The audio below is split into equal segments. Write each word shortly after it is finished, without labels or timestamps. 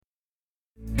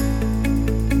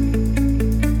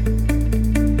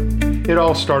It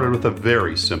all started with a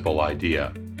very simple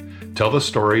idea. Tell the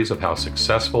stories of how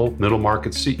successful middle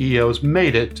market CEOs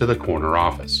made it to the corner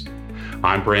office.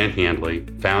 I'm Brant Handley,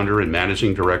 founder and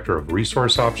managing director of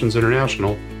Resource Options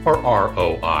International, or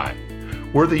ROI.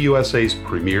 We're the USA's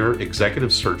premier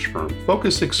executive search firm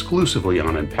focused exclusively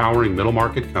on empowering middle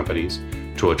market companies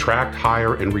to attract,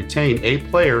 hire, and retain A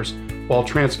players while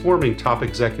transforming top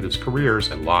executives'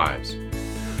 careers and lives.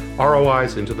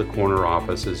 ROI's Into the Corner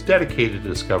office is dedicated to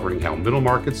discovering how middle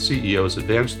market CEOs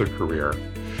advance their career,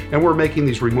 and we're making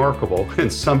these remarkable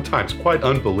and sometimes quite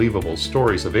unbelievable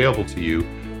stories available to you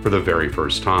for the very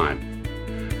first time.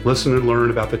 Listen and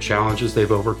learn about the challenges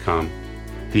they've overcome,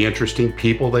 the interesting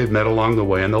people they've met along the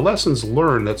way, and the lessons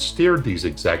learned that steered these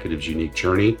executives' unique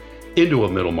journey into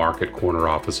a middle market corner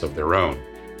office of their own.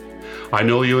 I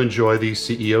know you enjoy these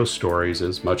CEO stories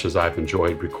as much as I've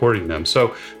enjoyed recording them,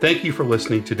 so thank you for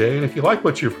listening today. And if you like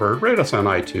what you've heard, rate us on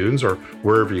iTunes or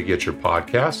wherever you get your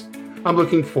podcasts. I'm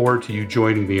looking forward to you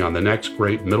joining me on the next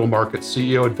great middle market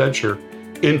CEO adventure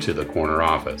into the corner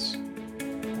office.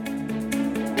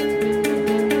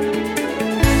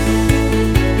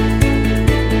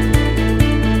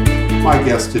 My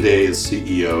guest today is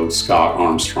CEO Scott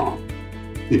Armstrong.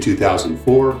 In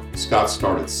 2004, Scott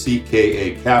started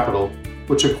CKA Capital,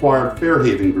 which acquired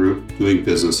Fairhaven Group, doing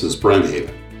business as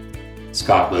Brenthaven.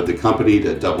 Scott led the company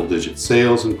to double-digit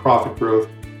sales and profit growth,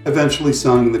 eventually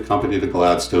selling the company to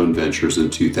Gladstone Ventures in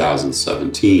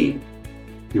 2017.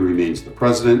 He remains the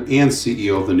president and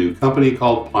CEO of the new company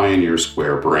called Pioneer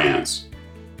Square Brands.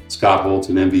 Scott holds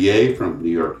an MBA from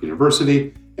New York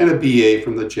University and a BA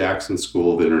from the Jackson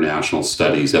School of International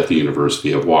Studies at the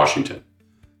University of Washington.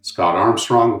 Scott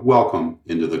Armstrong, welcome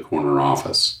into the corner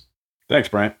office. Thanks,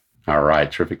 Brant. All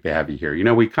right, terrific to have you here. You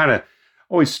know, we kind of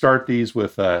always start these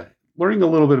with learning a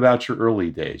little bit about your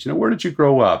early days. You know, where did you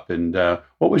grow up and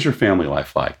what was your family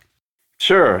life like?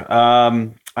 Sure.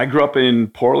 I grew up in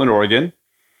Portland, Oregon.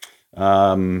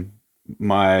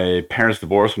 My parents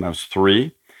divorced when I was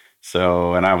 3,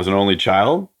 and I was an only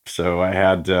child. So I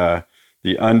had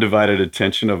the undivided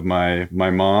attention of my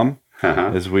mom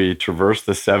as we traversed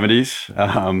the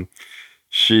 70s.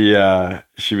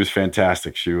 She was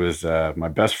fantastic. She was my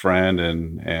best friend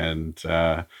and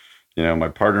my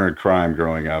partner in crime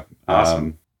growing up.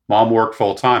 Awesome. Mom worked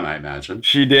full time, I imagine.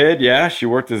 She did, yeah. She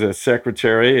worked as a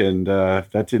secretary, and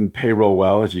that didn't pay real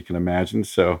well, as you can imagine.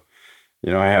 So,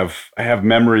 I have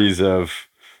memories of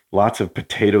lots of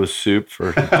potato soup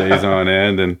for days on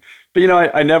end, but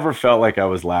I never felt like I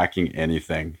was lacking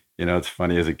anything. It's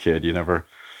funny, as a kid,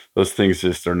 those things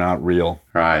just are not real.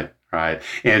 Right.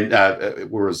 And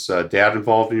was Dad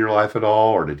involved in your life at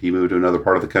all, or did he move to another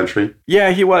part of the country?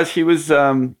 Yeah, he was. He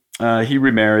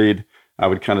remarried. I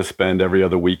would kind of spend every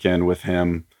other weekend with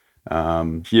him.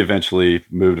 He eventually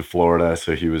moved to Florida,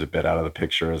 so he was a bit out of the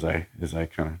picture as I kind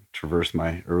of traversed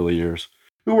my early years.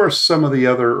 Who were some of the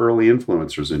other early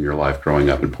influencers in your life growing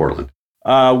up in Portland?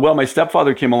 Well, my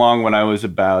stepfather came along when I was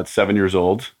about 7 years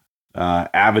old.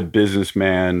 Avid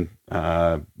businessman,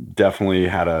 definitely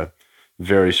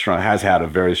has had a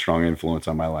very strong influence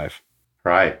on my life.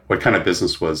 Right. What kind of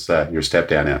business was your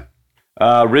stepdad in?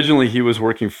 Originally, he was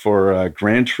working for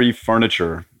Grand Tree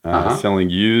Furniture, selling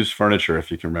used furniture,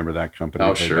 if you can remember that company.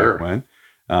 Oh, sure. Back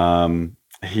when.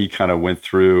 He kind of went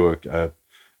through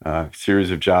a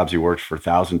series of jobs. He worked for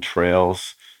Thousand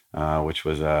Trails, which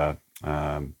was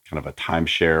kind of a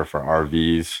timeshare for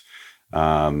RVs.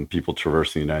 People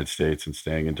traversing the United States and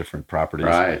staying in different properties.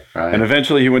 Right. And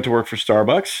eventually he went to work for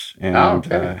Starbucks and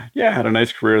had a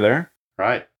nice career there.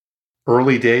 Right.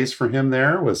 Early days for him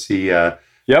there? Was he kind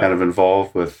of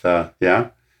involved with, Yeah,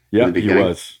 he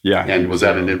was. Yeah. And was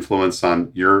that an influence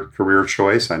on your career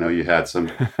choice? I know you had some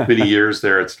many years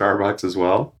there at Starbucks as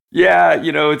well. Yeah,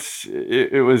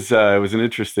 it was an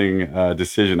interesting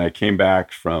decision. I came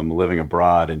back from living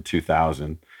abroad in 2000,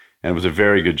 and it was a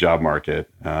very good job market.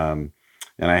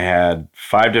 And I had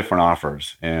 5 different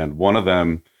offers, and one of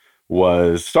them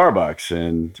was Starbucks.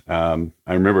 And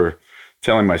I remember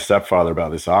telling my stepfather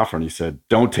about this offer, and he said,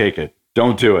 "Don't take it.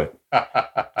 Don't do it.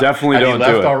 Definitely don't do it."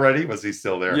 He left already? Was he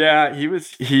still there? Yeah, he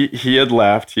was. He had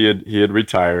left. He had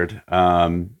retired.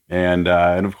 And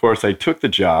of course, I took the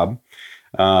job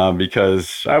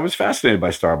because I was fascinated by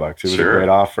Starbucks. It was a great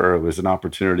offer. It was an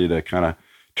opportunity to kind of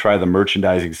try the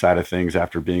merchandising side of things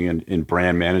after being in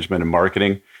brand management and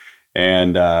marketing.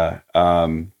 And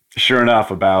sure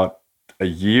enough, about a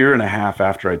year and a half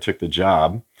after I took the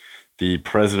job, the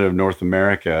president of North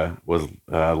America was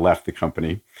left the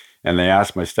company, and they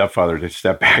asked my stepfather to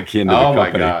step back into the company.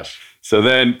 Oh my gosh! So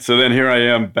then here I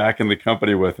am back in the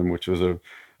company with him, which was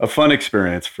a a fun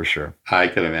experience for sure. I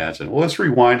can imagine. Well, let's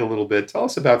rewind a little bit. Tell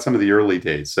us about some of the early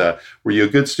days. Were you a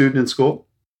good student in school?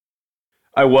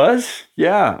 I was,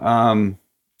 yeah.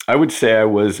 I would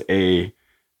say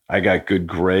I got good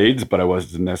grades, but I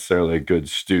wasn't necessarily a good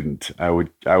student. I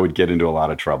would get into a lot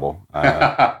of trouble.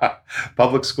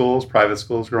 Public schools, private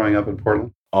schools growing up in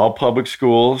Portland? All public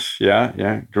schools, yeah,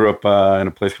 yeah. Grew up in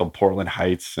a place called Portland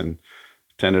Heights and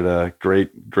attended a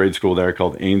great grade school there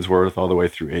called Ainsworth all the way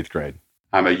through 8th grade.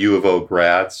 I'm a U of O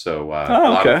grad, so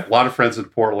a lot of friends in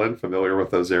Portland, familiar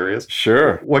with those areas.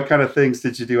 Sure. What kind of things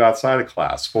did you do outside of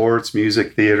class? Sports,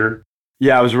 music, theater?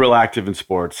 Yeah, I was real active in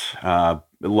sports.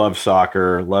 Loved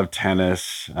soccer, loved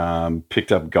tennis,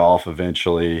 picked up golf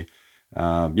eventually.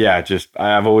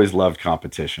 I've always loved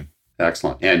competition.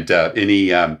 Excellent. And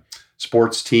any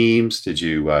sports teams? Did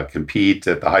you compete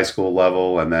at the high school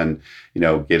level and then,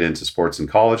 get into sports in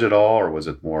college at all? Or was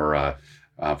it more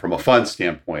from a fun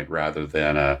standpoint rather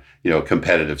than a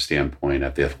competitive standpoint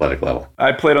at the athletic level?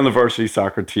 I played on the varsity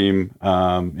soccer team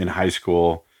in high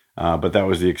school. But that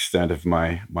was the extent of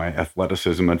my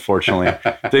athleticism. Unfortunately,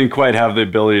 didn't quite have the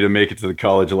ability to make it to the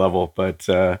college level. But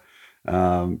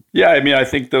I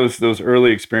think those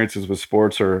early experiences with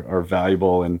sports are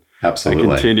valuable, and absolutely.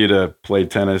 I continue to play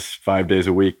tennis 5 days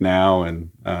a week now,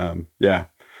 and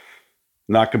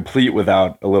not complete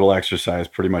without a little exercise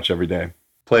pretty much every day.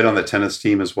 Played on the tennis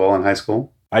team as well in high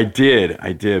school? I did,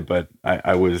 but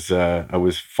I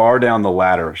was far down the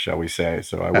ladder, shall we say?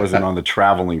 So I wasn't on the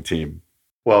traveling team.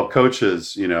 Well,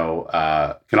 coaches,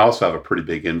 can also have a pretty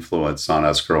big influence on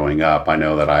us growing up. I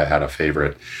know that I had a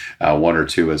favorite, one or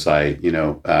two as I,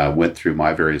 went through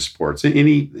my various sports.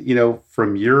 Any,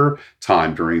 from your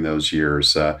time during those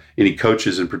years, any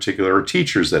coaches in particular or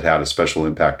teachers that had a special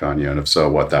impact on you? And if so,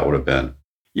 what that would have been?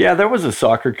 Yeah, there was a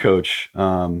soccer coach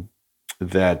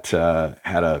that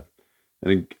had I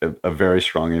think a very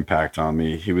strong impact on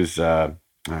me. He was, I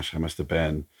must have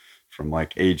been from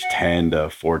like age 10 to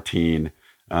 14.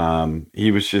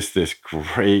 He was just this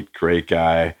great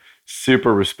guy,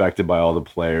 super respected by all the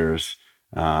players.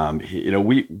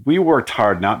 We worked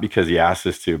hard, not because he asked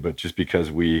us to, but just because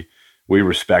we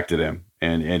respected him.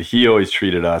 And he always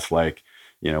treated us like,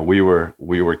 we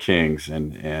were kings.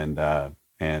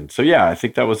 And so, yeah, I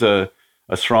think that was a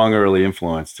strong early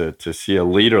influence to see a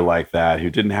leader like that who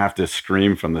didn't have to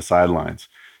scream from the sidelines.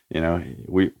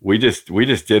 We just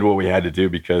did what we had to do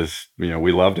because,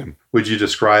 we loved him. Would you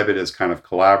describe it as kind of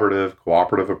collaborative,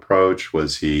 cooperative approach?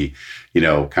 Was he,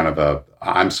 kind of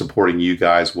I'm supporting you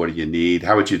guys. What do you need?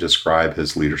 How would you describe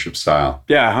his leadership style?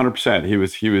 Yeah, 100%.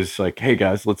 He was like, hey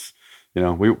guys, let's, we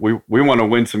want to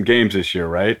win some games this year,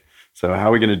 right? So how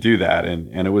are we going to do that?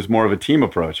 And it was more of a team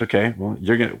approach. Okay, well,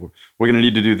 we're going to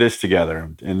need to do this together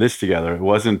and this together. It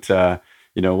wasn't, it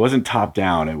wasn't top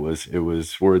down. It was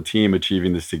we're a team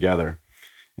achieving this together.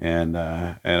 And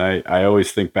I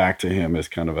always think back to him as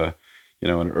kind of an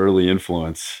early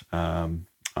influence on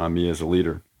me as a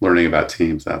leader. Learning about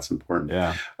teams, that's important.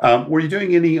 Yeah. Were you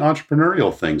doing any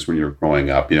entrepreneurial things when you were growing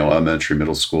up? Elementary,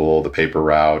 middle school, the paper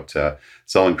route,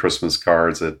 selling Christmas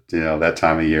cards at that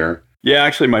time of year? Yeah,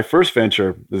 actually, my first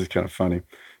venture. This is kind of funny.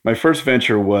 My first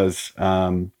venture was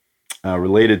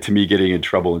related to me getting in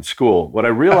trouble in school. What I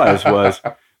realized was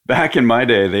back in my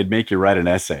day, they'd make you write an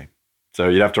essay. So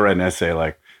you'd have to write an essay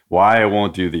like why I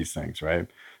won't do these things, right?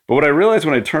 But what I realized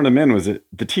when I turned them in was that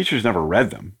the teachers never read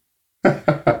them.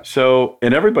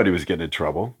 And everybody was getting in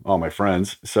trouble, all my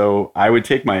friends. So I would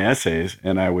take my essays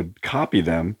and I would copy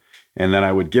them and then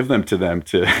I would give them to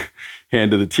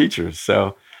hand to the teachers.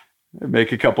 So I'd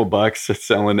make a couple bucks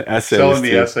selling essays. Selling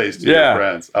the essays to your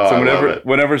friends. Oh, so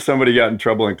whenever somebody got in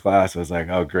trouble in class, I was like,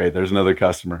 oh, great, there's another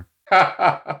customer.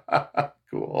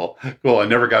 Cool. I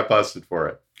never got busted for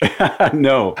it.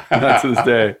 No, not to this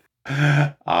day.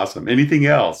 Awesome. Anything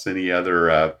else? Any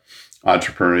other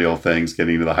entrepreneurial things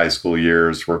getting into the high school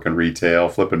years, working retail,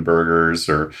 flipping burgers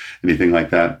or anything like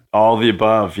that? All the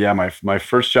above. Yeah. My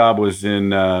first job was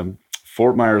in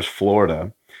Fort Myers,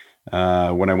 Florida.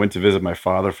 When I went to visit my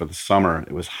father for the summer,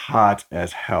 it was hot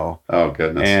as hell. Oh,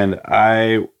 goodness. And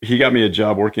he got me a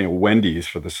job working at Wendy's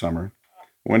for the summer,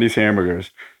 Wendy's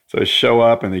hamburgers. So I show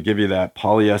up and they give you that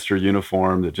polyester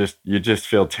uniform that you just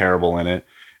feel terrible in it.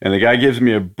 And the guy gives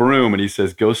me a broom and he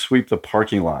says, go sweep the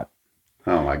parking lot.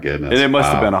 Oh my goodness. And it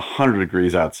must have been 100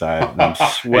 degrees outside. And I'm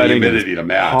sweating. Humidity to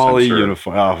match. Poly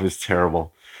uniform. Oh, it was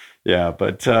terrible. Yeah.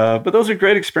 But those are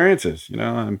great experiences.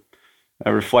 I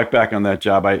reflect back on that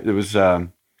job. It was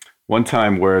one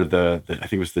time where I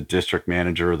think it was the district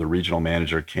manager or the regional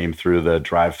manager came through the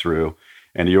drive-through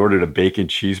and he ordered a bacon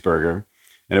cheeseburger.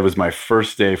 And it was my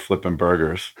first day flipping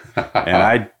burgers.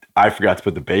 And I forgot to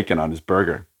put the bacon on his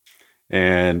burger.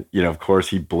 And, of course,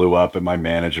 he blew up at my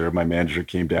manager. My manager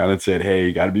came down and said, "Hey,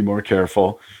 you got to be more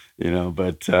careful."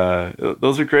 But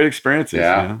those are great experiences.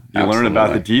 Yeah, you learn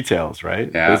about the details, right?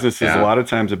 Yeah, Business is a lot of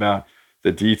times about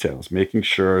the details, making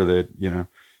sure that,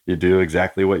 you do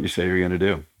exactly what you say you're going to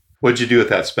do. What'd you do with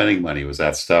that spending money? Was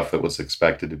that stuff that was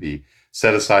expected to be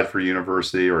set aside for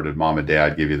university, or did mom and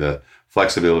dad give you the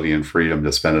flexibility and freedom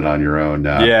to spend it on your own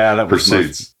that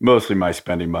pursuits? Was mostly my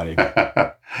spending money.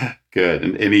 Good.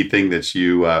 And anything that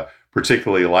you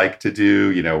particularly like to do?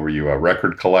 Were you a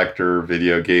record collector,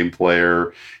 video game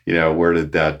player? Where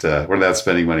did that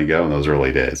spending money go in those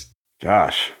early days?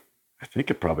 Gosh, I think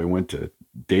it probably went to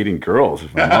dating girls,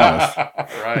 if I'm honest.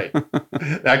 Right.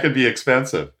 That could be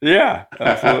expensive. Yeah,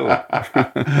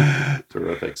 absolutely.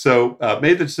 Terrific. So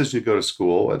made the decision to go to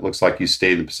school. It looks like you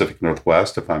stayed in the Pacific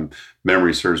Northwest, if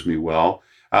memory serves me well.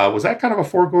 Was that kind of a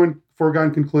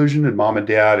foregone conclusion? Did mom and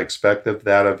dad expect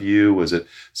that of you? Was it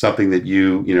something that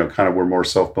you kind of were more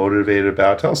self-motivated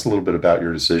about? Tell us a little bit about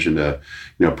your decision to,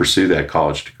 pursue that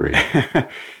college degree.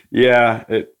 Yeah,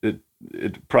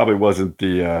 it probably wasn't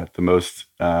the most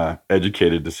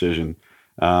educated decision.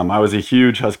 I was a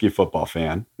huge Husky football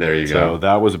fan. There you go. So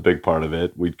that was a big part of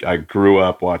it. I grew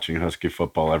up watching Husky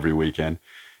football every weekend,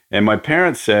 and my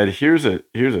parents said, "Here's a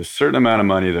certain amount of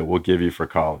money that we'll give you for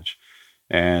college."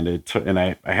 And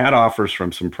I had offers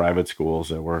from some private schools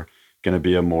that were going to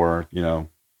be a more,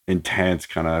 intense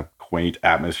kind of quaint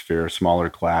atmosphere,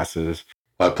 smaller classes.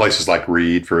 Places like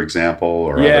Reed, for example,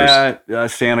 or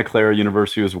others? Santa Clara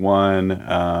University was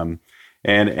one.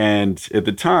 And at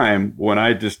the time, when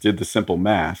I just did the simple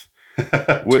math,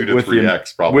 with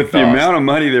the amount of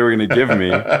money they were going to give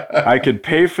me, I could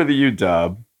pay for the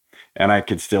UW, and I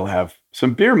could still have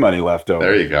some beer money left over.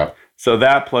 There you go. So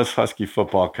that plus Husky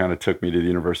football kind of took me to the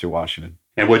University of Washington.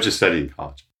 And what'd you study in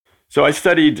college? So I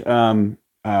studied, I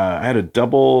had a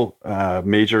double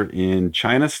major in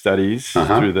China studies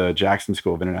through the Jackson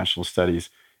School of International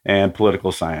Studies and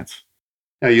political science.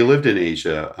 Now, you lived in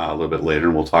Asia a little bit later,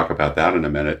 and we'll talk about that in a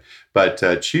minute.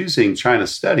 But choosing China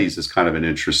studies is kind of an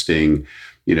interesting,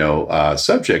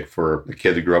 subject for a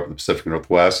kid who grew up in the Pacific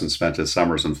Northwest and spent his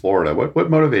summers in Florida.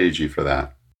 What motivated you for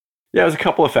that? Yeah, it was a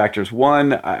couple of factors.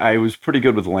 One, I was pretty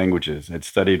good with languages. I'd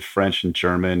studied French and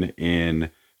German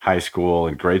in high school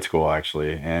and grade school,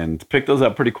 actually, and picked those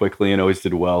up pretty quickly and always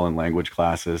did well in language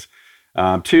classes.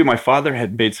 Two, my father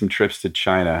had made some trips to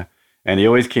China, and he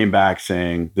always came back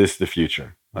saying, "This is the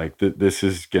future. Like, this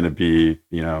is going to be,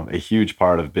 a huge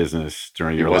part of business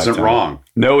during your lifetime." He wasn't wrong.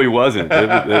 No, he wasn't.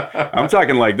 I'm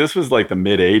talking like this was like the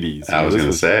mid 80s. I was going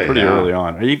to say. Pretty early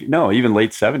on. Or even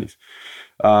late 70s.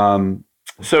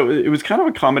 So it was kind of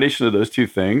a combination of those two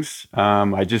things.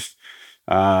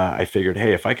 I figured,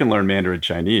 hey, if I can learn Mandarin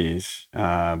Chinese,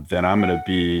 then I'm going to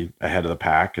be ahead of the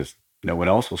pack because no one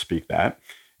else will speak that.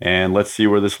 And let's see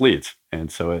where this leads.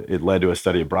 And so it led to a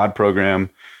study abroad program.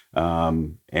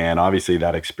 And obviously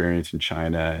that experience in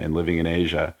China and living in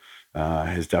Asia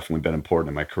has definitely been important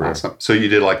in my career. Awesome. So you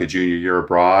did like a junior year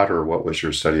abroad, or what was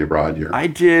your study abroad year? I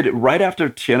did right after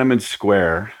Tiananmen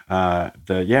Square.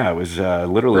 It was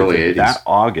literally early 80s. That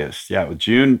August. Yeah,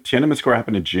 June. Tiananmen Square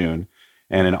happened in June,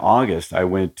 and in August I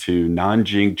went to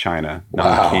Nanjing, China.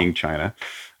 Nanking, China.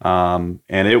 And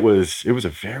it was a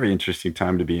very interesting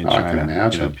time to be in China. I can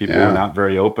imagine. People were not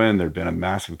very open. There'd been a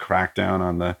massive crackdown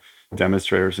on the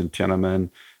demonstrators in Tiananmen.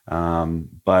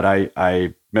 But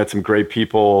I met some great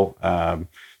people,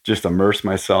 just immersed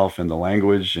myself in the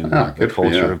language and the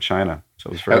culture of China. So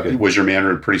it was very good. Was your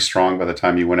Mandarin pretty strong by the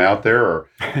time you went out there, or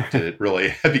did it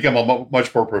really become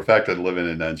much more perfected living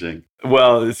in Nanjing?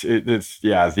 Well,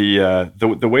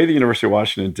 the way the University of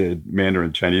Washington did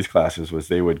Mandarin Chinese classes was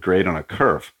they would grade on a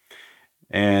curve.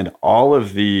 And all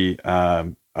of the,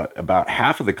 about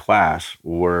half of the class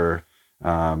were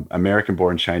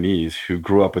American-born Chinese who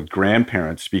grew up with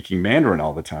grandparents speaking Mandarin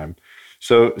all the time.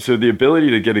 So the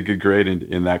ability to get a good grade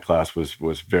in that class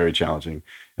was very challenging.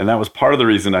 And that was part of the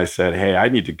reason I said, hey, I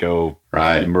need to go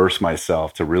immerse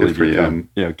myself to really become,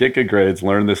 get good grades,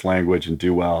 learn this language and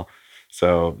do well.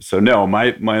 So no,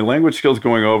 my language skills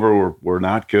going over were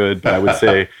not good, but I would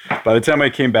say by the time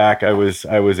I came back, I was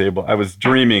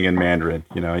dreaming in Mandarin,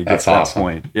 you get That's to that awesome.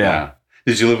 point. Yeah.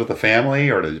 Did you live with a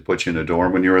family, or did it put you in a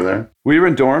dorm when you were there? We were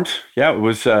in dorms. Yeah, it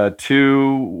was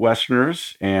 2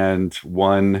 Westerners and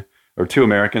two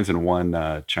Americans and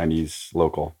 1 Chinese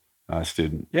local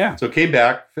student. Yeah. So came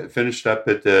back, finished up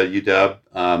at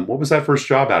UW. What was that first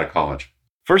job out of college?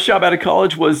 First job out of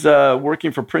college was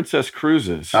working for Princess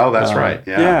Cruises. Oh, that's right.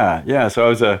 Yeah. Yeah. So I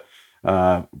was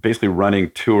basically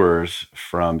running tours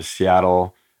from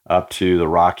Seattle up to the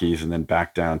Rockies and then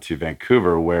back down to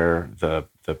Vancouver, where the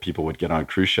people would get on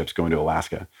cruise ships going to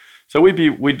Alaska. So we'd be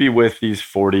with these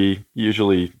 40,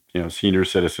 usually senior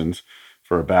citizens,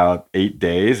 for about 8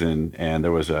 days, and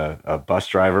there was a bus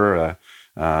driver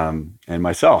and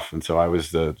myself, and so I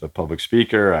was the public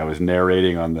speaker. I was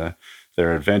narrating on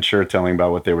their adventure, telling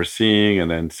about what they were seeing, and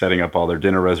then setting up all their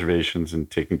dinner reservations and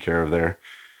taking care of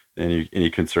any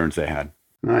concerns they had.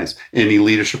 Nice. Any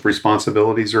leadership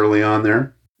responsibilities early on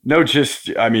there? No, just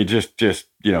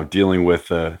dealing with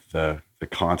the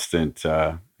constant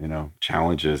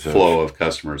challenges flow of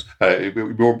customers.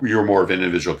 You were more of an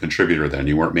individual contributor then.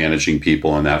 You weren't managing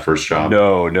people in that first job.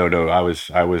 No. I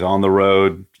was on the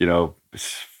road,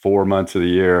 4 months of the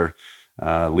year,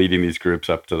 leading these groups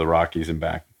up to the Rockies and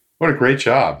back. What a great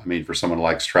job. I mean, for someone who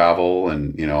likes travel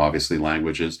and, obviously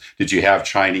languages. Did you have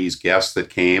Chinese guests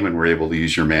that came and were able to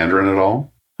use your Mandarin at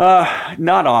all?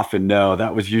 Not often, no.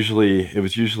 It was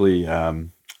usually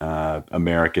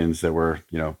Americans that were,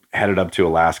 headed up to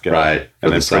Alaska. Right.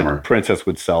 And then summer. Princess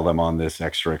would sell them on this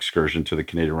extra excursion to the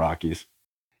Canadian Rockies.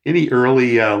 Any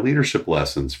early leadership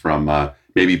lessons from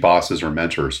maybe bosses or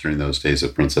mentors during those days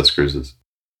of Princess Cruises?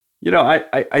 We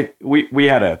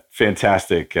had a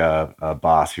fantastic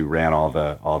boss who ran all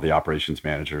the operations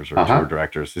managers or tour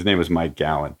directors. His name was Mike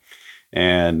Gallen,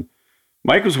 and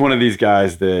Mike was one of these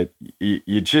guys that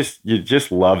you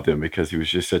just loved him because he was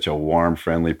just such a warm,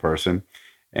 friendly person,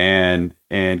 and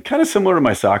kind of similar to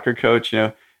my soccer coach.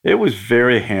 It was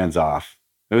very hands off.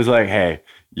 It was like, hey,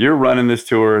 you're running this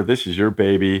tour. This is your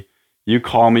baby. You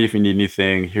call me if you need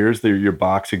anything. Here's your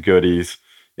box of goodies.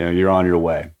 You're on your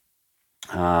way.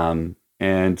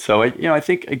 And so I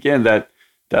think again that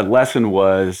lesson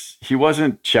was he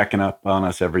wasn't checking up on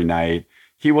us every night.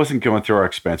 He wasn't going through our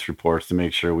expense reports to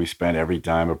make sure we spent every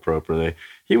dime appropriately.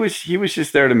 He was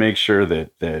just there to make sure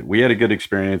that we had a good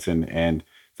experience and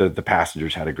that the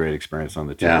passengers had a great experience on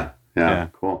the tour. Yeah,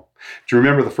 cool. Do you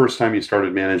remember the first time you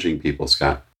started managing people,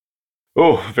 Scott?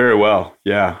 Oh, very well.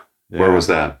 Yeah. Where was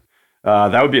that?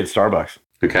 That would be at Starbucks.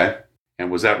 Okay.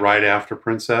 And was that right after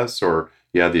Princess, or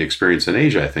you had the experience in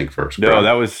Asia, I think, first? No, correct?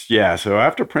 That was, yeah. So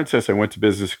after Princess, I went to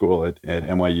business school at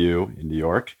NYU in New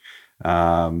York.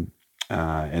 And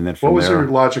then from what was your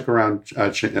logic around,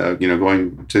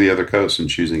 going to the other coast and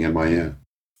choosing NYU?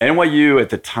 NYU at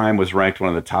the time was ranked one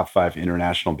of the top 5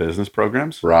 international business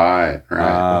programs. Right.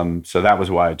 So that was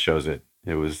why I chose it.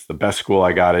 It was the best school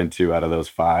I got into out of those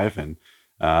 5, and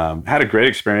had a great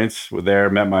experience there.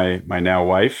 Met my now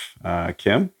wife,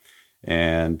 Kim,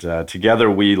 and together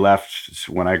we left.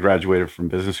 When I graduated from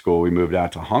business school, we moved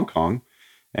out to Hong Kong,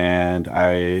 and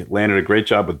I landed a great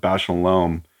job with Bausch &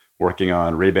 Lomb, working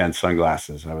on Ray-Ban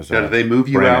sunglasses. I was. Did they move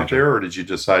you out there, or did you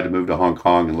decide to move to Hong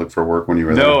Kong and look for work when you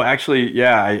were there? No, actually,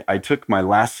 yeah. I took my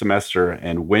last semester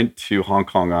and went to Hong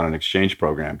Kong on an exchange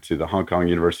program to the Hong Kong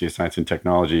University of Science and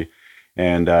Technology,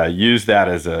 and used that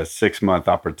as a 6-month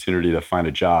opportunity to find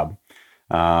a job.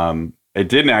 It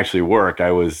didn't actually work.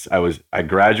 I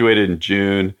graduated in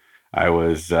June. I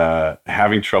was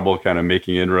having trouble kind of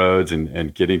making inroads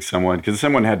and getting someone, because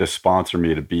someone had to sponsor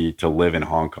me to live in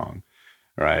Hong Kong.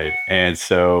 Right. And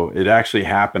so it actually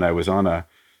happened. I was on a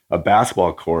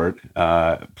basketball court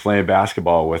playing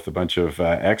basketball with a bunch of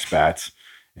expats.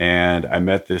 And I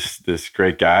met this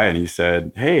great guy, and he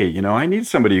said, hey, I need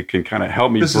somebody who can kind of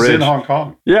help me bridge. This is in Hong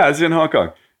Kong? Yeah, it's in Hong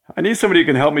Kong. I need somebody who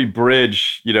can help me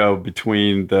bridge,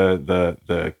 between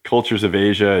the cultures of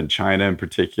Asia and China in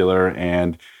particular,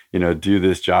 and, do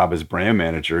this job as brand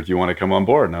manager. Do you want to come on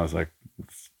board? And I was like,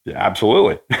 yeah,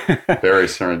 absolutely. Very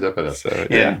serendipitous. So,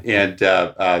 yeah.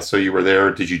 And so you were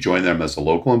there. Did you join them as a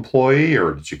local employee,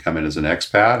 or did you come in as an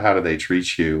expat? How did they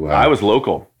treat you? I was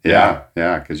local. Yeah,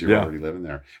 because you were already living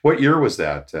there. What year was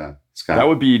that, Scott? That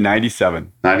would be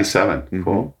 97. 97. Mm-hmm.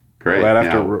 Cool. Great. Right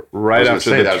after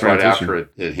the that was right after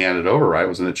it handed over, right?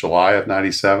 Wasn't it July of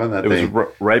 97? It was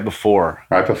right before.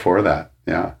 Right before that.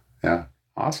 Yeah.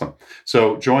 Awesome.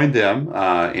 So joined them,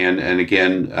 and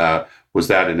again, was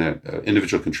that in an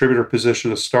individual contributor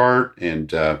position to start, and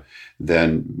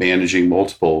then managing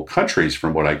multiple countries,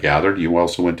 from what I gathered? You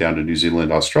also went down to New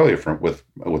Zealand, Australia with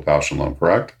Bausch & Lomb,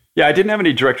 correct? Yeah, I didn't have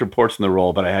any direct reports in the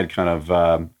role, but I had kind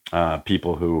of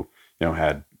people who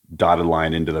had dotted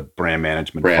line into the brand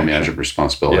management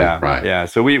responsibility. Yeah, right. Yeah,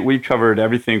 so we covered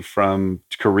everything from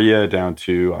Korea down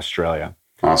to Australia.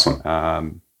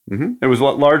 Awesome. It was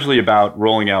largely about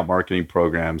rolling out marketing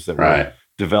programs that were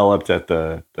developed at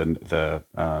the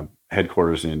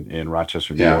headquarters in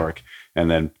Rochester, New York, and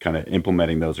then kind of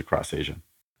implementing those across Asia.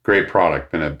 Great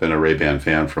product. Been a Ray-Ban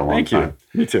fan for a long time.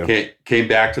 Me too. Came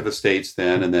back to the States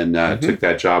then, and then took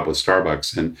that job with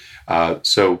Starbucks. And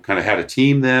so kind of had a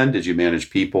team then. Did you manage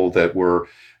people that were,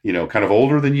 kind of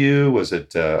older than you? Was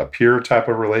it a peer type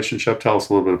of relationship? Tell us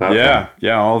a little bit about that.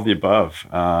 Yeah, all of the above.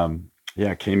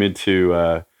 Came into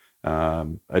a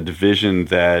division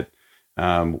that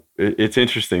it's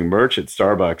interesting. Merch at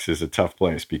Starbucks is a tough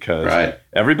place because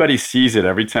everybody sees it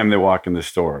every time they walk in the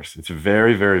stores. It's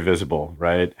very, very visible,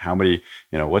 right? How many,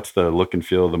 what's the look and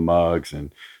feel of the mugs,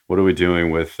 and what are we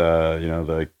doing with,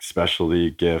 the specialty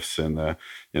gifts and the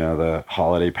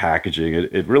holiday packaging?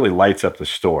 It really lights up the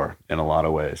store in a lot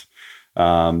of ways.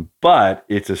 But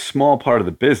it's a small part of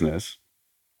the business,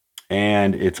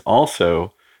 and it's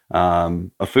also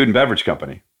a food and beverage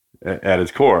company at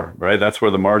its core, right? That's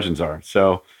where the margins are.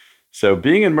 So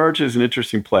being in merch is an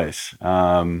interesting place.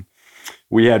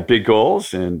 We had big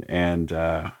goals, and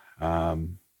the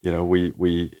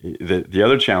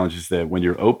other challenge is that when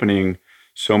you're opening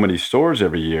so many stores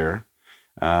every year,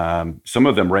 some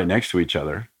of them right next to each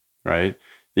other, right?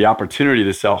 The opportunity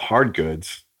to sell hard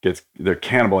goods their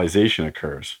cannibalization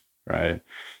occurs, right?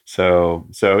 So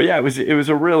yeah, it was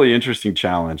a really interesting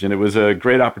challenge, and it was a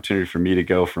great opportunity for me to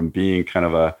go from being kind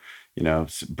of a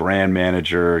brand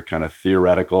manager, kind of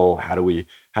theoretical, how do we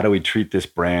treat this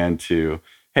brand, to,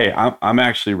 hey, I'm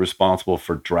actually responsible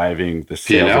for driving the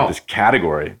sales P&L of this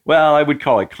category. Well, I would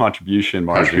call it contribution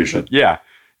margin.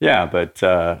 But but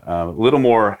a little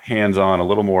more hands-on, a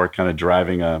little more kind of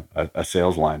driving a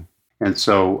sales line. And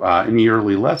so any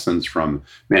early lessons from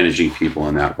managing people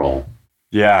in that role?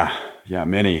 Yeah,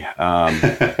 many.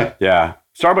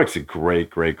 Starbucks is a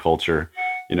great culture.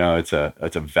 It's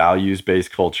a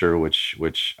values-based culture,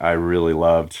 which I really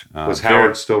loved. Was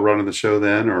Howard still running the show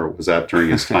then, or was that during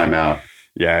his time out?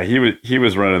 Yeah, he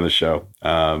was running the show.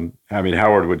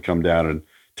 Howard would come down and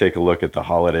take a look at the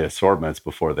holiday assortments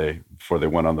before they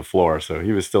went on the floor. So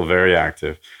he was still very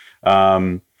active. I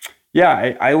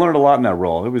learned a lot in that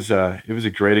role. It was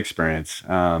a great experience.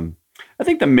 I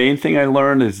think the main thing I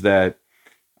learned is that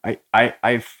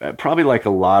I've probably, like a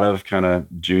lot of kind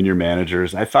of junior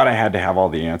managers, I thought I had to have all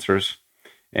the answers.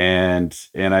 And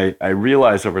I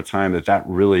realized over time that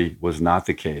really was not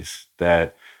the case,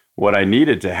 that what I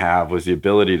needed to have was the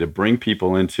ability to bring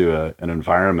people into an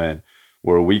environment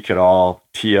where we could all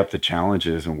tee up the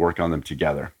challenges and work on them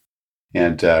together.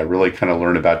 And really kind of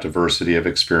learn about diversity of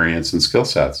experience and skill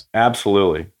sets.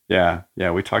 Absolutely. Yeah.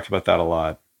 We talked about that a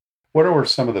lot. What were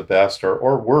some of the best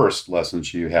or worst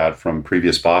lessons you had from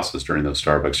previous bosses during those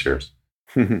Starbucks years?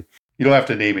 You don't have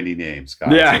to name any names,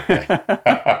 Scott. Yeah.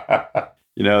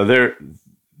 Okay.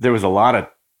 There was a lot of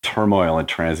turmoil and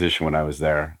transition when I was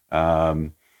there.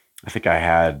 I think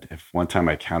one time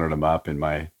I counted them up in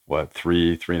my,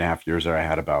 3.5 years there, I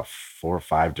had about 4 or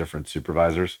 5 different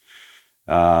supervisors.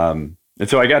 And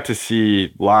so I got to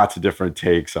see lots of different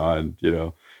takes on,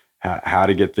 how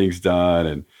to get things done.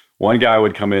 And one guy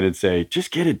would come in and say,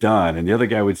 just get it done. And the other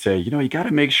guy would say, you got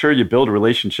to make sure you build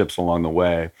relationships along the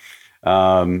way.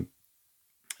 So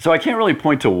I can't really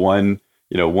point to one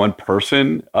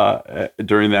person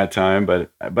during that time,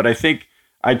 but I think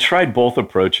I tried both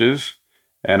approaches,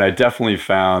 and I definitely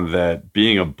found that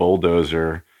being a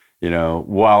bulldozer,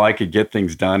 while I could get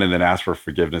things done and then ask for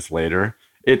forgiveness later,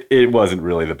 it wasn't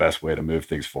really the best way to move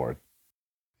things forward.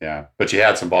 Yeah, but you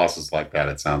had some bosses like that,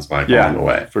 it sounds like, along the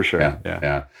way. For sure.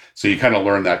 Yeah. So you kind of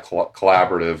learned that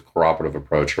collaborative, cooperative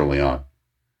approach early on.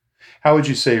 How would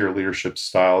you say your leadership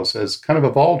styles has kind of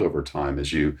evolved over time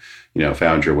as you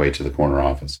found your way to the corner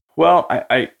office? Well,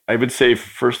 I would say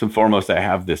first and foremost, I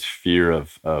have this fear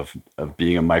of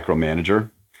being a micromanager,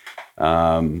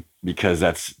 because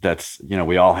that's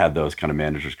we all had those kind of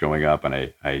managers growing up,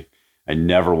 and I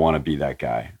never want to be that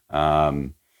guy.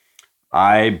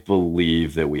 I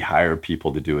believe that we hire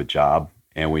people to do a job,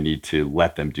 and we need to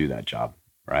let them do that job,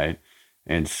 right?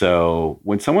 And so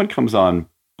when someone comes on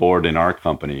board in our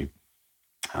company,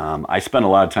 I spend a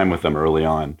lot of time with them early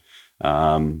on.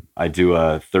 I do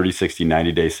a 30, 60,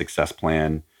 90-day success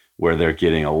plan where they're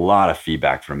getting a lot of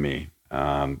feedback from me.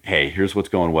 Hey, here's what's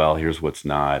going well, here's what's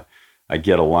not. I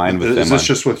get aligned with them. Is this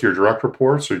just with your direct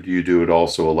reports, or do you do it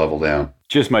also a level down?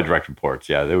 Just my direct reports.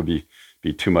 Yeah, that would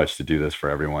be too much to do this for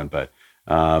everyone, but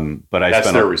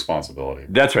that's their responsibility.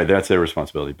 That's right. That's their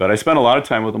responsibility. But I spend a lot of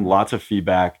time with them, lots of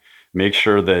feedback, make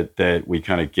sure that we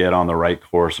kind of get on the right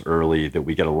course early, that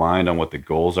we get aligned on what the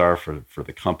goals are for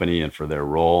the company and for their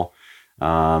role.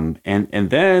 And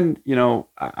then,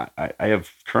 I have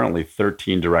currently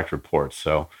 13 direct reports.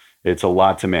 So it's a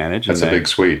lot to manage. That's a big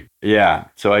suite. Yeah.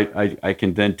 So I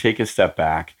can then take a step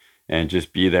back and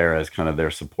just be there as kind of their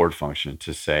support function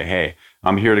to say, hey,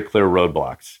 I'm here to clear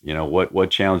roadblocks. What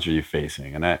challenge are you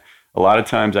facing? And a lot of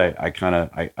times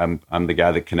I'm the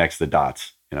guy that connects the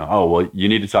dots. Oh, well, you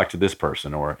need to talk to this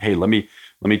person, or hey, let me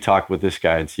talk with this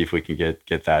guy and see if we can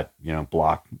get that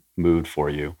block moved for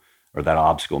you, or that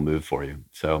obstacle moved for you.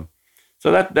 So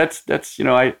that's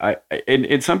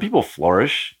and some people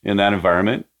flourish in that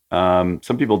environment.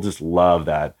 Some people just love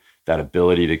that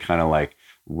ability to kind of like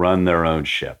run their own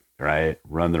ship, right?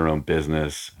 Run their own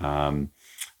business.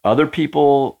 Other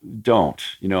people don't.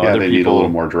 They need a little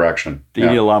more direction. They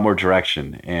need a lot more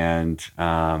direction, and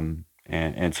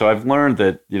so I've learned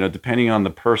that depending on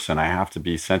the person, I have to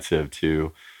be sensitive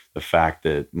to the fact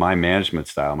that my management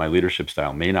style, my leadership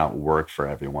style, may not work for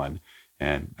everyone,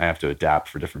 and I have to adapt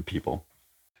for different people.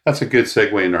 That's a good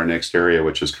segue into our next area,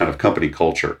 which is kind of company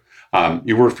culture.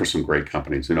 You work for some great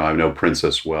companies. I know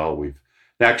Princess well. We've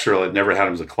actually never had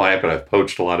them as a client, but I've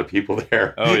poached a lot of people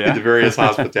there into various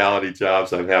hospitality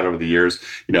jobs I've had over the years.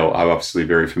 I'm obviously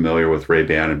very familiar with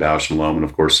Ray-Ban and Bausch & Lomb, and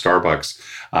of course Starbucks.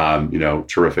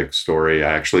 Terrific story.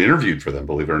 I actually interviewed for them,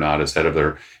 believe it or not, as head of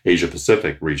their Asia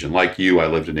Pacific region. Like you, I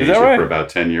lived in Asia for about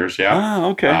 10 years. Yeah. Ah,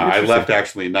 okay. I left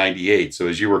actually in '98. So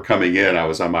as you were coming in, I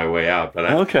was on my way out. But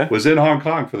I was in Hong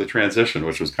Kong for the transition,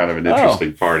 which was kind of an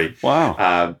interesting party.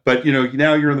 Wow. But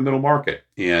now you're in the middle market,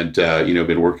 and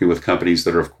been working with companies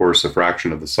that are, of course, a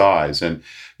fraction of the size. And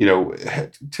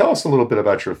tell us a little bit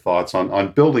about your thoughts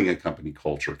on building a company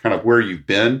culture, kind of where you've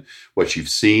been, what you've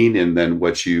seen, and then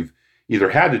what you've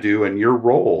either had to do in your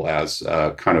role as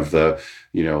kind of the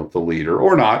leader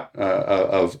or not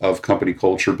of company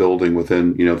culture building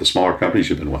within the smaller companies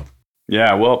you've been with.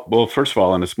 Yeah, well, first of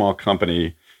all, in a small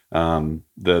company,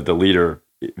 the leader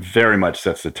very much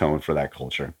sets the tone for that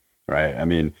culture, right? I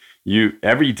mean, you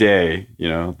every day,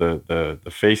 the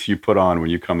face you put on when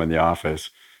you come in the office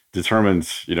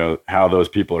determines how those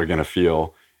people are going to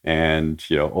feel, and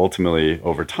ultimately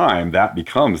over time that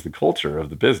becomes the culture of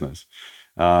the business.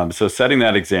 So setting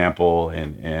that example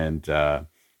and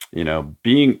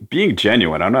being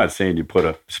genuine. I'm not saying you put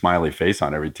a smiley face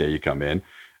on every day you come in.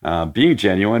 Being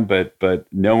genuine, but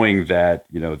knowing that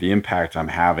the impact I'm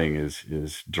having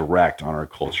is direct on our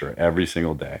culture every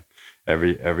single day,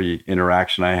 every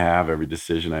interaction I have, every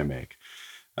decision I make.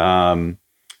 One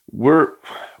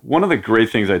of the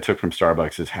great things I took from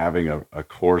Starbucks is having a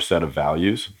core set of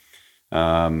values.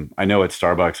 I know at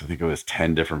Starbucks, I think it was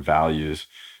 10 different values.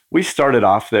 We started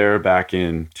off there back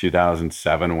in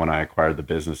 2007 when I acquired the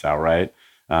business outright,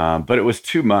 but it was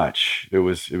too much. It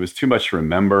was too much to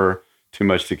remember, too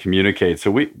much to communicate.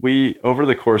 So we over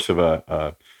the course of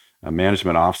a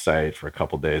management offsite for a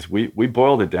couple of days, we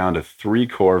boiled it down to 3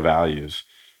 core values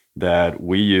that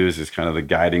we use as kind of the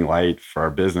guiding light for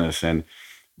our business, and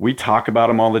we talk about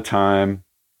them all the time.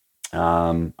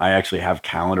 I actually have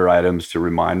calendar items to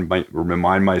remind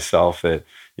myself that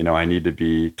I need to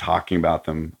be talking about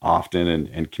them often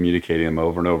and communicating them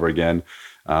over and over again.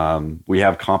 We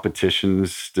have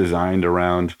competitions designed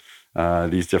around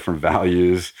these different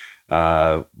values.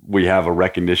 We have a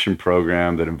recognition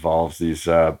program that involves these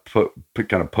kind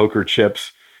of poker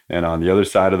chips, and on the other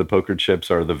side of the poker chips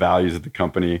are the values of the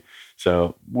company.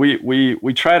 So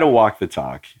we try to walk the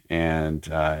talk. And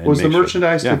was the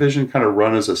merchandise division kind of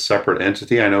run as a separate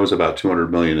entity? I know it was about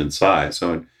 $200 million in size.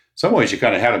 So in some ways, you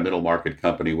kind of had a middle market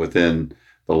company within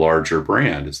the larger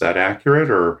brand. Is that accurate,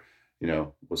 or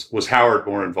was Howard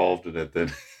more involved in it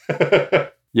than?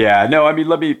 Yeah, no. I mean,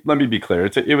 let me be clear.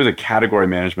 It was a category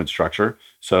management structure.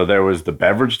 So there was the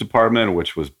beverage department,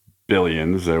 which was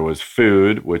billions. There was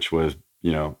food, which was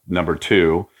number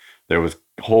 2. There was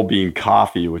whole bean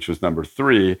coffee, which was number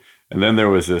 3. And then there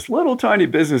was this little tiny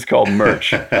business called merch.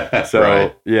 So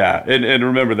right. Yeah. And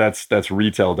remember, that's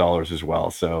retail dollars as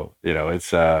well. So,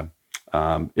 it's,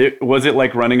 was it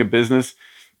like running a business?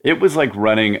 It was like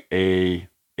running a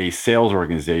sales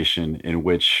organization in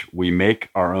which we make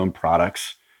our own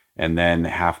products and then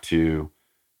have to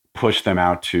push them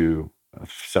out to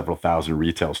several thousand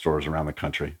retail stores around the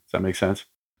country. Does that make sense?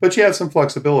 But you had some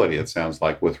flexibility, it sounds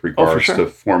like, with regards to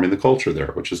forming the culture there,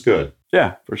 which is good.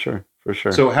 Yeah, for sure.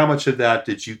 So how much of that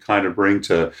did you kind of bring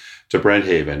to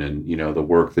Brandhaven and, the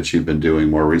work that you've been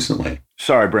doing more recently?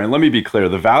 Sorry, Brand, let me be clear.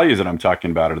 The values that I'm talking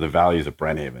about are the values of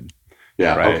Brandhaven.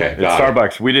 Yeah, right? Okay. At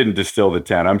Starbucks, we didn't distill the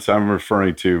 10. I'm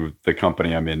referring to the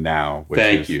company I'm in now, which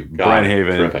is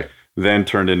Brandhaven, then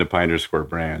turned into Pioneer Square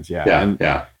Brands.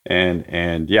 Yeah.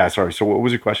 And sorry. So what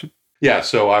was your question? Yeah,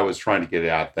 so I was trying to get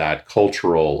at that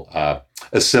cultural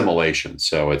assimilation.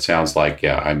 So it sounds like,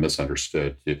 yeah, I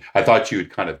misunderstood. I thought you had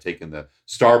kind of taken the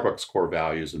Starbucks core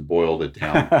values and boiled it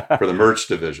down for the merch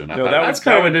division. I thought that's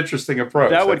kind of an interesting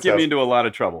approach. That would get me into a lot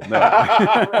of trouble. No,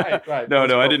 right.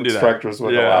 No, I didn't do that. Instructors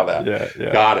wouldn't allow that.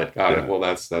 Yeah. Got it. Well,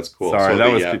 that's cool. Sorry, so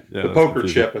that was the poker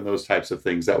chip and those types of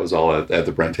things. That was all at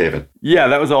the Brent Haven. Yeah,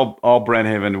 that was all Brent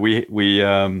Haven. We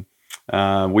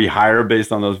hire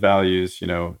based on those values.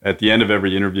 At the end of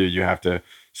every interview, you have to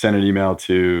send an email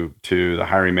to the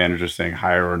hiring manager saying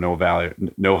hire or no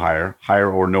hire,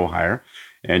 hire or no hire.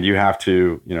 And you have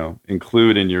to,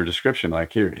 include in your description,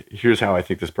 like, here's how I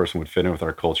think this person would fit in with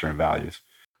our culture and values.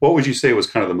 What would you say was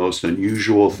kind of the most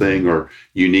unusual thing or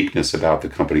uniqueness about the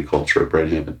company culture at Brent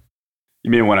Haven?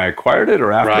 You mean when I acquired it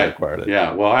or after I acquired it?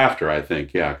 Yeah, well, after, I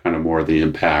think. Yeah, kind of more the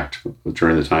impact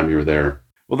during the time you were there.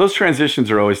 Well, those transitions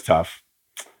are always tough.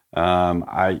 When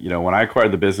I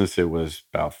acquired the business, it was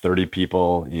about 30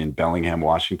 people in Bellingham,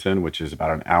 Washington, which is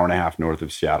about an hour and a half north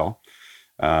of Seattle.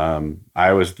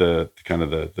 I was the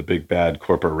big bad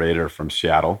corporate raider from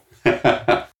Seattle.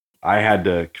 I had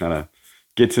to kind of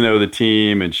get to know the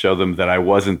team and show them that I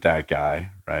wasn't that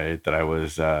guy, right? That I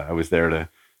was there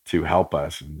to help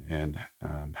us and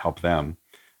help them.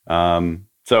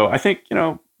 So I think,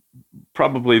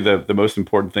 probably the most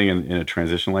important thing in a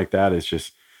transition like that is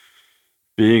just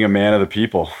being a man of the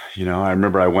people. I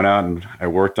remember I went out and I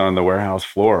worked on the warehouse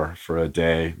floor for a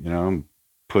day,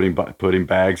 putting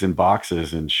bags in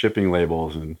boxes and shipping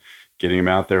labels and getting them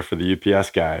out there for the UPS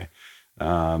guy.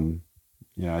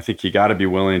 I think you got to be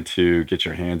willing to get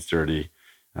your hands dirty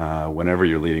whenever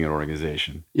you're leading an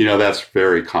organization. That's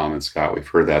very common, Scott. We've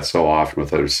heard that so often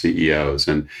with other CEOs.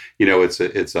 And,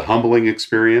 it's a humbling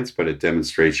experience, but it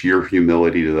demonstrates your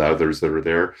humility to the others that are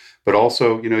there. But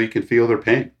also, you can feel their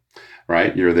pain,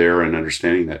 right? You're there and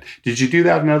understanding that. Did you do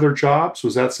that in other jobs?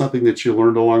 Was that something that you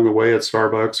learned along the way at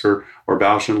Starbucks or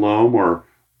Bausch & Lomb? Or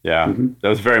Yeah, That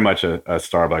was very much a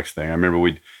Starbucks thing. I remember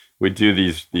we'd do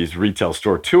these retail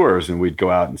store tours and we'd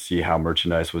go out and see how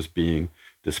merchandise was being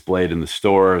displayed in the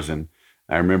stores. And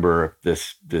I remember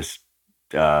this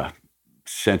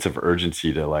sense of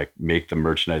urgency to like make the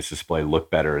merchandise display look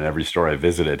better in every store I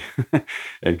visited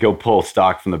and go pull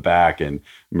stock from the back and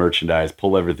merchandise,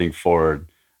 pull everything forward,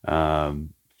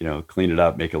 clean it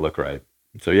up, make it look right.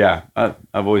 So yeah, I've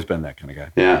always been that kind of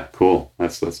guy. Yeah, cool.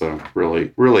 That's a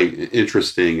really, really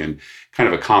interesting and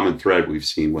kind of a common thread we've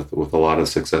seen with a lot of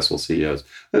successful CEOs.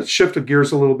 Let's shift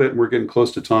gears a little bit, and we're getting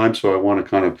close to time. So I want to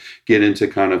kind of get into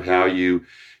kind of how you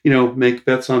make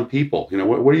bets on people.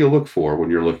 What do you look for when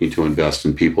you're looking to invest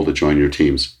in people to join your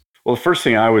teams? Well, the first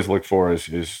thing I always look for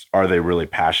is are they really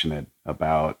passionate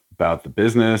about the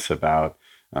business, about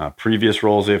previous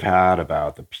roles they've had,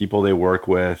 about the people they work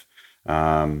with.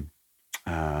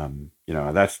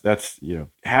 That's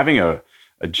having a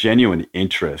genuine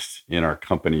interest in our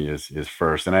company is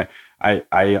first. And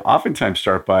I oftentimes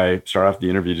start off the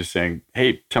interview just saying,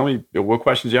 hey, tell me what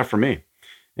questions you have for me.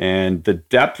 And the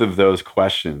depth of those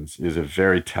questions is a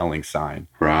very telling sign.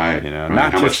 Right.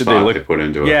 Not how just did they put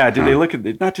into it. Yeah. Did they look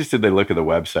at, not just did they look at the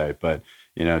website, but,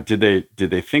 did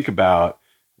they think about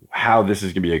how this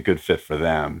is going to be a good fit for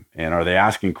them? And are they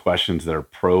asking questions that are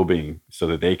probing so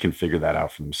that they can figure that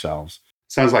out for themselves?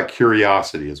 Sounds like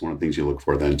curiosity is one of the things you look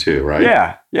for then too, right?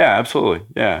 Yeah, absolutely.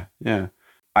 Yeah.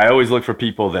 I always look for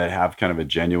people that have kind of a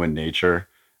genuine nature.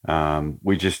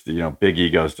 We just, big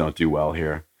egos don't do well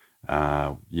here.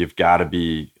 You've got to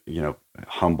be,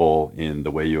 humble in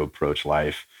the way you approach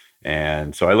life.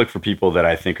 And so I look for people that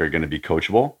I think are going to be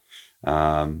coachable,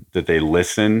 that they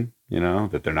listen,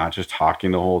 that they're not just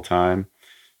talking the whole time.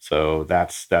 So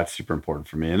that's super important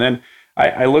for me. And then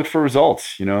I look for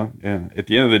results, and at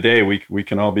the end of the day, we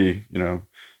can all be,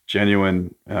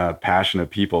 genuine, passionate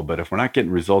people, but if we're not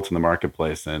getting results in the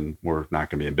marketplace, then we're not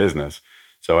going to be in business.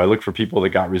 So I look for people that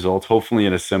got results, hopefully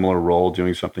in a similar role,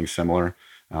 doing something similar.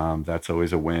 That's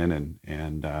always a win.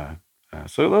 And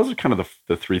so those are kind of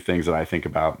the three things that I think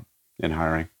about in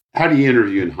hiring. How do you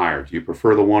interview and hire? Do you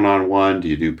prefer the one-on-one? Do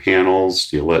you do panels?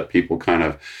 Do you let people kind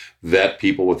of vet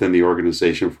people within the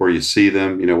organization before you see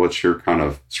them? What's your kind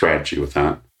of strategy with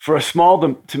that? For a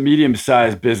small to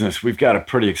medium-sized business, we've got a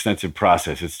pretty extensive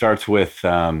process. It starts with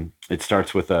a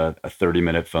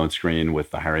 30-minute phone screen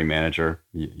with the hiring manager,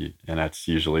 and that's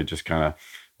usually just kind of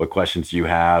what questions you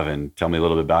have and tell me a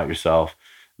little bit about yourself.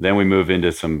 Then we move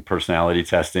into some personality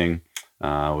testing.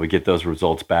 We get those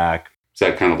results back. Is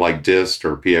that kind of like DIST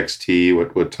or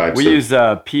PXT? What types? We use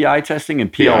PI testing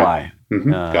and PLI.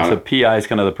 Mm-hmm. So PI is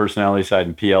kind of the personality side,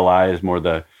 and PLI is more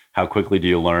the how quickly do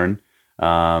you learn.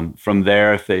 From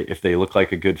there, if they look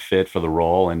like a good fit for the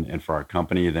role and for our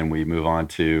company, then we move on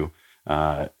to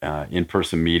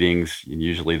in-person meetings. And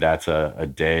usually that's a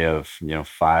day of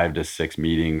 5 to 6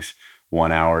 meetings,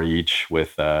 1 hour each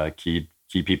with key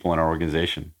people in our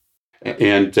organization.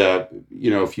 And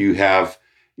if you have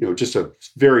just a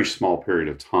very small period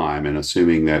of time, and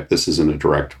assuming that this isn't a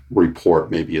direct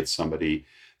report, maybe it's somebody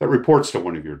that reports to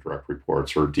one of your direct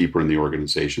reports or deeper in the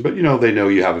organization, but they know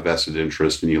you have a vested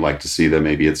interest and you like to see them.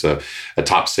 Maybe it's a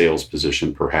top sales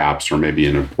position perhaps, or maybe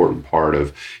an important part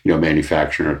of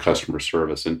manufacturing or customer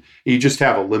service, and you just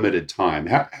have a limited time.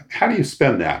 How do you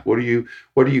spend that? What do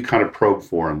you kind of probe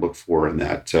for and look for in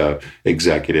that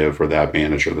executive or that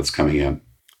manager that's coming in?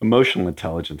 Emotional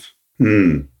intelligence.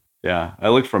 Yeah, I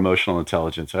look for emotional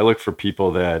intelligence. I look for people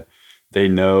that they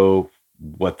know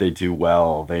what they do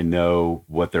well. They know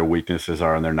what their weaknesses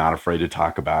are, and they're not afraid to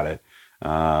talk about it.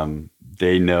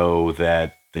 They know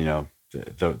that the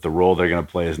role they're going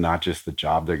to play is not just the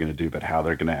job they're going to do, but how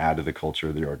they're going to add to the culture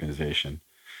of the organization.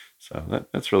 So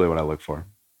that's really what I look for.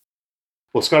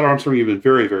 Well, Scott Armstrong, you've been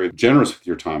very, very generous with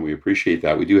your time. We appreciate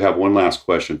that. We do have one last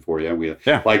question for you. We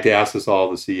like to ask this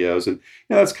all the CEOs. And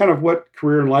that's kind of what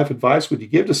career and life advice would you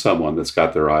give to someone that's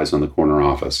got their eyes on the corner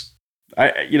office?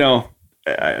 I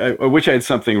wish I had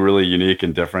something really unique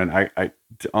and different. I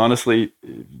honestly,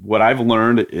 what I've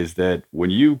learned is that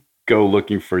when you go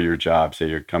looking for your job, say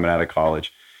you're coming out of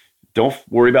college, don't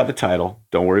worry about the title.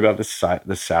 Don't worry about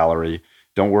the salary.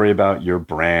 Don't worry about your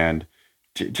brand.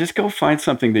 Just go find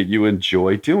something that you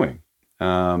enjoy doing.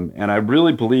 And I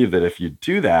really believe that if you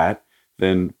do that,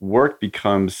 then work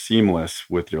becomes seamless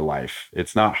with your life.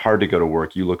 It's not hard to go to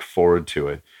work. You look forward to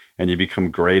it and you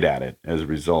become great at it as a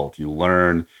result. You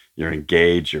learn, you're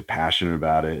engaged, you're passionate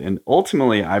about it. And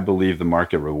ultimately, I believe the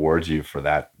market rewards you for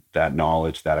that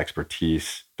knowledge, that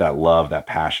expertise, that love, that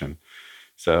passion.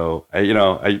 So,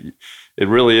 it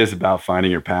really is about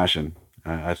finding your passion.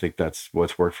 I think that's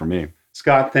what's worked for me.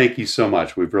 Scott, thank you so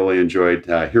much. We've really enjoyed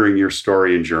hearing your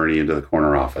story and journey into the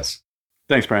corner office.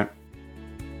 Thanks, Brant.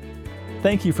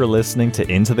 Thank you for listening to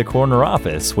Into the Corner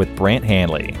Office with Brant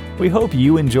Hanley. We hope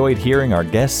you enjoyed hearing our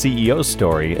guest CEO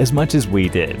story as much as we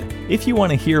did. If you want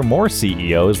to hear more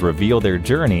CEOs reveal their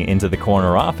journey into the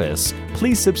corner office,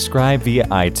 please subscribe via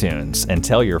iTunes and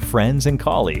tell your friends and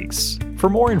colleagues. For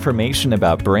more information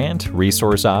about Brant,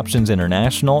 Resource Options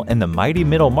International, and the mighty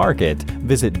middle market,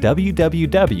 visit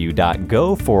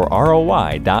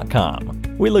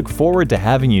www.goforroi.com. We look forward to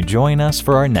having you join us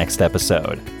for our next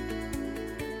episode.